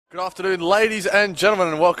Good afternoon, ladies and gentlemen,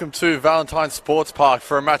 and welcome to Valentine Sports Park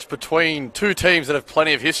for a match between two teams that have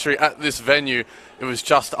plenty of history at this venue. It was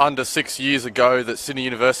just under 6 years ago that Sydney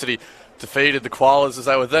University defeated the Koalas, as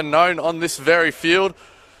they were then known, on this very field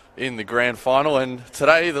in the grand final. And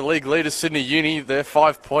today, the league leaders, Sydney Uni, they're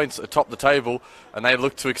 5 points atop the table, and they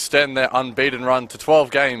look to extend their unbeaten run to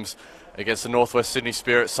 12 games against the NWS Sydney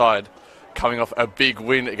Spirit side, coming off a big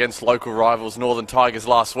win against local rivals Northern Tigers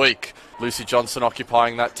last week. Lucy Johnson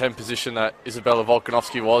occupying that 10 position that Isabella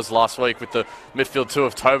Volkanovski was last week, with the midfield two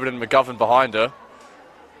of Tobin and McGovern behind her.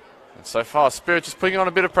 And so far, Spirit just putting on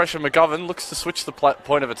a bit of pressure. McGovern looks to switch the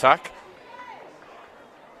point of attack.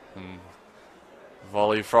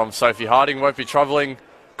 Volley from Sophie Harding won't be troubling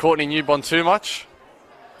Courtney Newbond too much.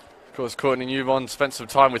 Of course, Courtney Newbond spent some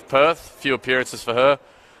time with Perth, few appearances for her.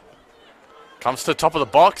 Comes to the top of the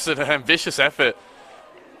box, and an ambitious effort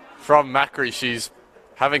from Macri. She's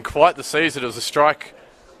having quite the season. It was a strike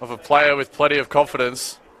of a player with plenty of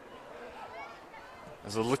confidence.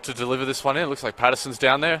 As we look to deliver this one in, it looks like Patterson's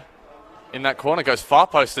down there in that corner. Goes far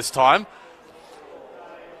post this time.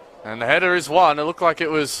 And the header is one. It looked like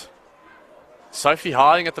it was Sophie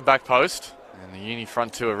Harding at the back post. And the Uni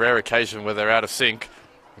front two, a rare occasion where they're out of sync.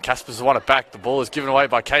 And Caspers won it back. The ball is given away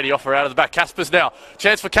by Katie Offer out of the back. Caspers now.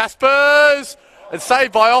 Chance for Caspers! And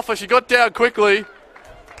saved by Offer. She got down quickly.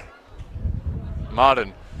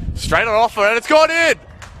 Martin. Straight on Offer, and it's gone in!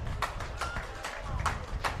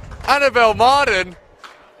 Annabelle Martin.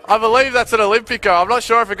 I believe that's an Olympico. I'm not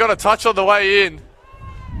sure if it got a touch on the way in.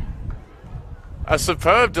 A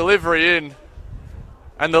superb delivery in.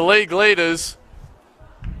 And the league leaders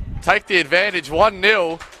take the advantage,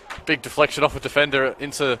 1-0. Big deflection off a defender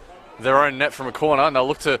into their own net from a corner, and they'll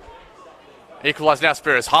look to equalise now.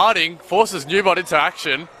 Spirit. Harding forces Newbond into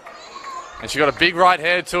action, and she got a big right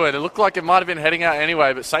hand to it. It looked like it might have been heading out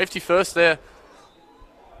anyway, but safety first there.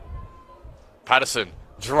 Patterson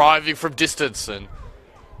driving from distance, and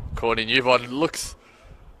Courtney Newbond looks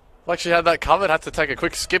like she had that covered. Had to take a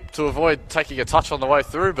quick skip to avoid taking a touch on the way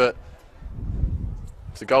through, but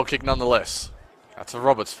it's a goal kick nonetheless. That's a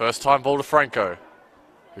Roberts, first time ball to Franco,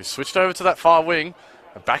 who switched over to that far wing.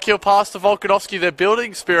 A backheel pass to Volkanovski. They're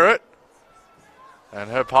building Spirit. And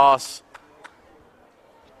her pass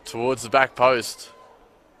towards the back post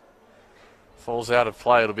falls out of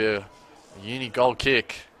play. It'll be a Uni goal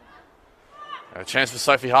kick. A chance for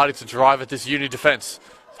Sophie Harding to drive at this Uni defence.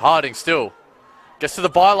 Harding still gets to the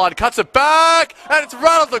byline, cuts it back, and it's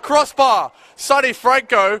right off the crossbar. Sunny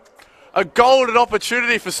Franco, a golden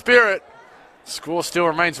opportunity for Spirit. Score still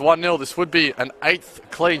remains 1-0. This would be an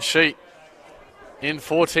 8th clean sheet in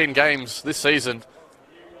 14 games this season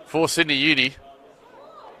for Sydney Uni.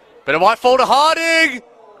 But it might fall to Harding!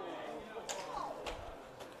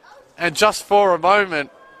 And just for a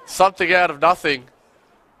moment, something out of nothing.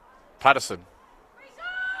 Patterson.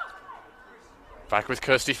 Back with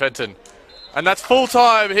Kirsty Fenton. And that's full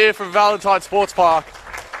time here from Valentine Sports Park.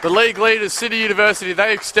 The league leaders, Sydney University,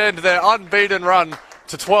 they extend their unbeaten run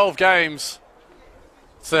to 12 games.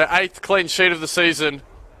 It's their 8th clean sheet of the season,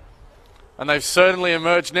 and they've certainly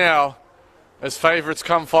emerged now as favourites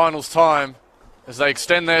come finals time, as they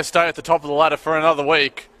extend their stay at the top of the ladder for another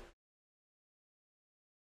week.